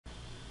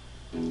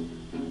Well,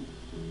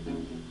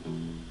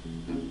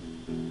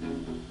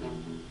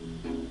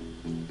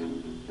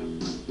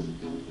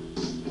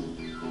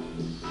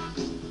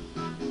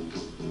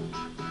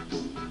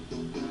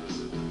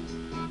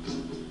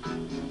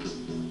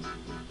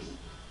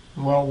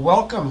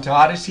 welcome to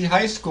Odyssey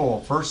High School,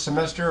 first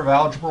semester of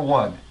Algebra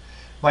 1.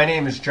 My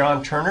name is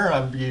John Turner.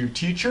 I'm your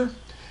teacher.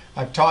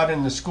 I've taught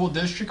in the school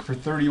district for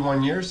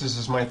 31 years. This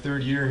is my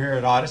third year here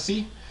at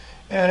Odyssey.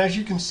 And as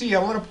you can see,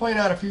 I want to point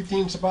out a few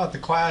things about the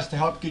class to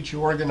help get you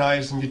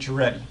organized and get you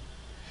ready.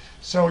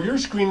 So your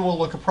screen will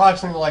look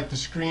approximately like the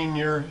screen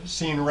you're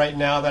seeing right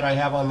now that I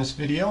have on this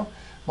video.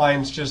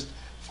 Mine's just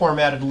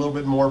formatted a little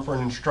bit more for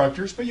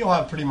instructors, but you'll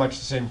have pretty much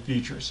the same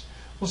features.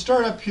 We'll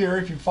start up here.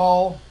 If you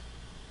follow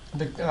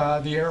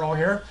the arrow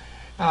here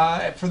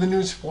for the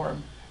news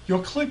forum.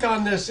 You'll click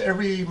on this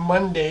every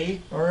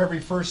Monday or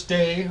every first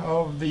day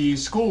of the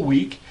school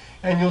week,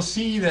 and you'll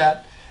see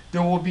that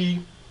there will be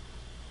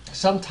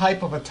some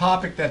type of a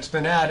topic that's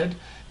been added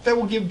that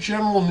will give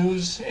general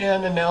news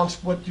and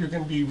announce what you're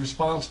going to be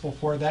responsible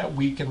for that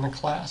week in the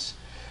class.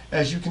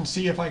 As you can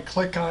see, if I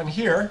click on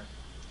here,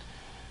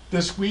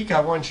 this week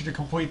I want you to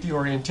complete the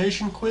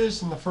orientation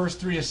quiz and the first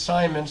 3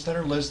 assignments that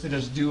are listed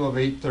as due of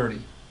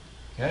 8:30.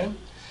 Okay?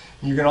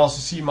 You can also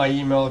see my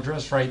email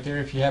address right there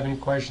if you have any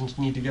questions,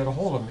 need to get a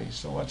hold of me.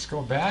 So let's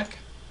go back.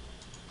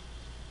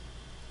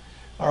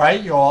 All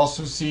right, you'll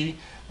also see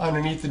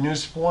underneath the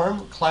news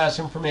forum, class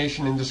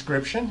information and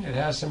description. It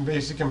has some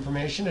basic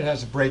information. It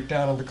has a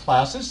breakdown of the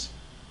classes.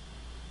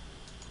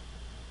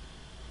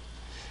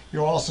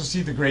 You'll also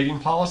see the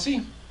grading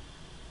policy.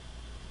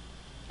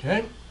 Okay.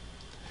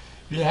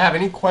 If you have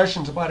any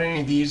questions about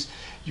any of these,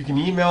 you can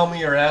email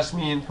me or ask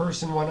me in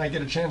person when I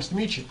get a chance to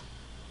meet you.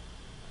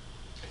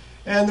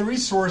 And the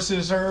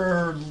resources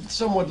are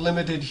somewhat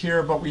limited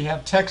here, but we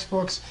have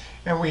textbooks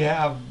and we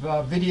have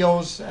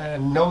videos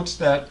and notes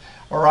that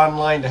are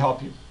online to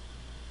help you.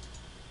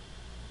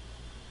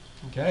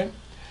 Okay.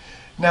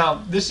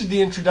 Now, this is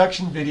the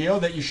introduction video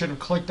that you should have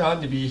clicked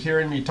on to be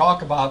hearing me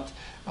talk about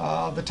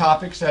the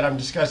topics that I'm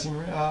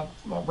discussing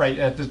right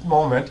at this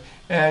moment.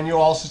 And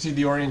you'll also see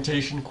the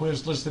orientation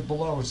quiz listed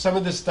below. Some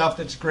of the stuff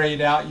that's grayed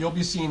out, you'll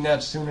be seeing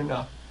that soon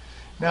enough.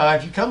 Now,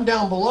 if you come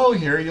down below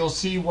here, you'll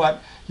see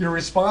what you're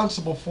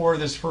responsible for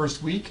this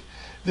first week.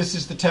 This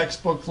is the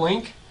textbook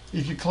link.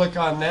 If you click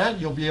on that,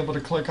 you'll be able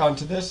to click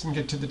onto this and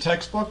get to the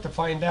textbook to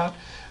find out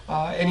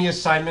any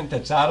assignment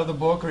that's out of the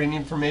book or any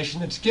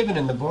information that's given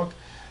in the book.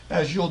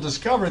 As you'll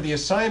discover, the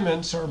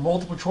assignments are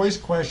multiple choice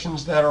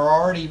questions that are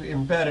already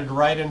embedded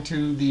right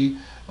into the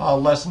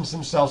lessons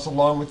themselves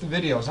along with the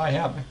videos. I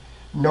have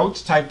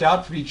notes typed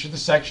out for each of the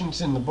sections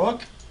in the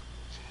book.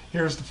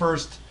 Here's the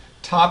first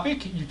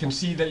topic. You can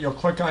see that you'll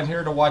click on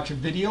here to watch a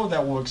video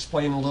that will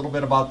explain a little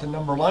bit about the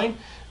number line.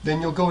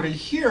 Then you'll go to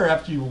here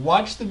after you've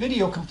watched the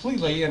video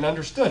completely and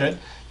understood it.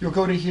 You'll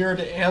go to here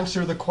to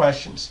answer the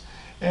questions.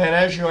 And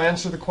as you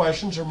answer the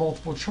questions or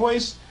multiple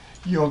choice,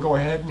 you'll go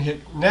ahead and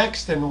hit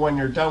next, and when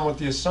you're done with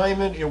the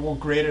assignment, it will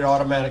grade it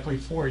automatically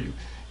for you.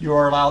 You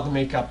are allowed to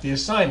make up the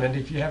assignment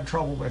if you have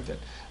trouble with it,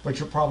 but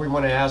you'll probably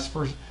want to ask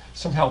for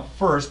some help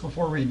first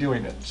before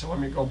redoing it. So let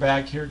me go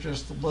back here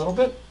just a little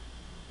bit.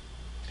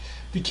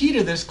 The key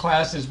to this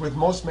class, is with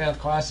most math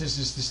classes,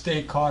 is to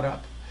stay caught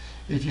up.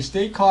 If you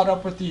stay caught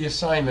up with the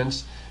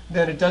assignments,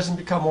 then it doesn't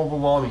become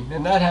overwhelming.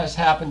 And that has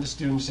happened to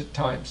students at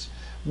times.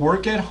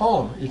 Work at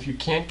home. If you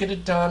can't get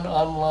it done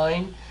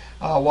online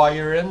while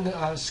you're in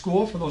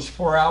school for those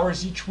 4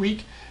 hours each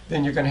week,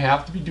 then you're going to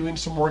have to be doing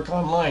some work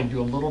online.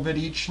 Do a little bit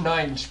each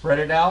night and spread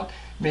it out.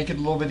 Make it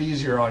a little bit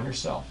easier on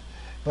yourself.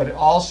 But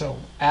also,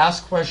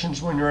 ask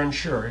questions when you're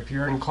unsure. If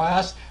you're in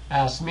class,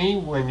 ask me.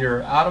 When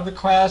you're out of the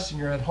class and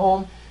you're at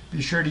home,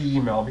 be sure to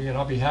email me and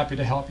I'll be happy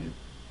to help you.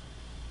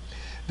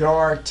 There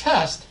are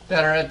tests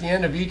that are at the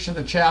end of each of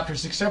the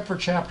chapters except for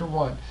chapter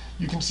 1.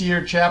 You can see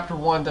here chapter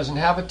 1 doesn't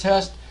have a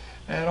test,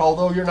 and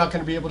although you're not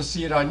going to be able to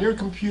see it on your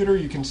computer,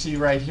 you can see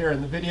right here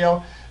in the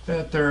video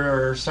that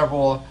there are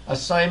several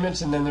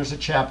assignments, and then there's a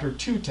chapter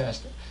 2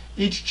 test.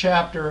 Each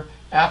chapter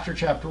after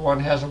chapter 1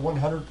 has a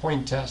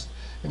 100-point test,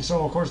 and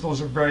so of course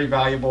those are very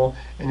valuable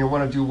and you'll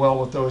want to do well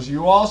with those.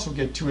 You also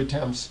get 2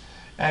 attempts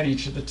at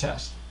each of the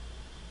tests.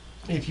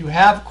 If you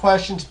have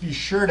questions, be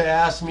sure to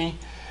ask me,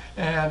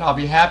 and I'll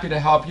be happy to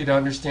help you to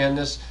understand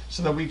this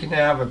so that we can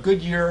have a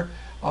good year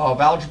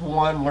of Algebra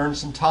 1, learn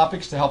some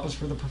topics to help us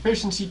for the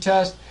proficiency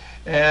test,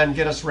 and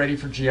get us ready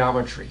for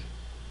geometry.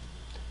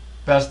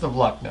 Best of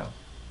luck now.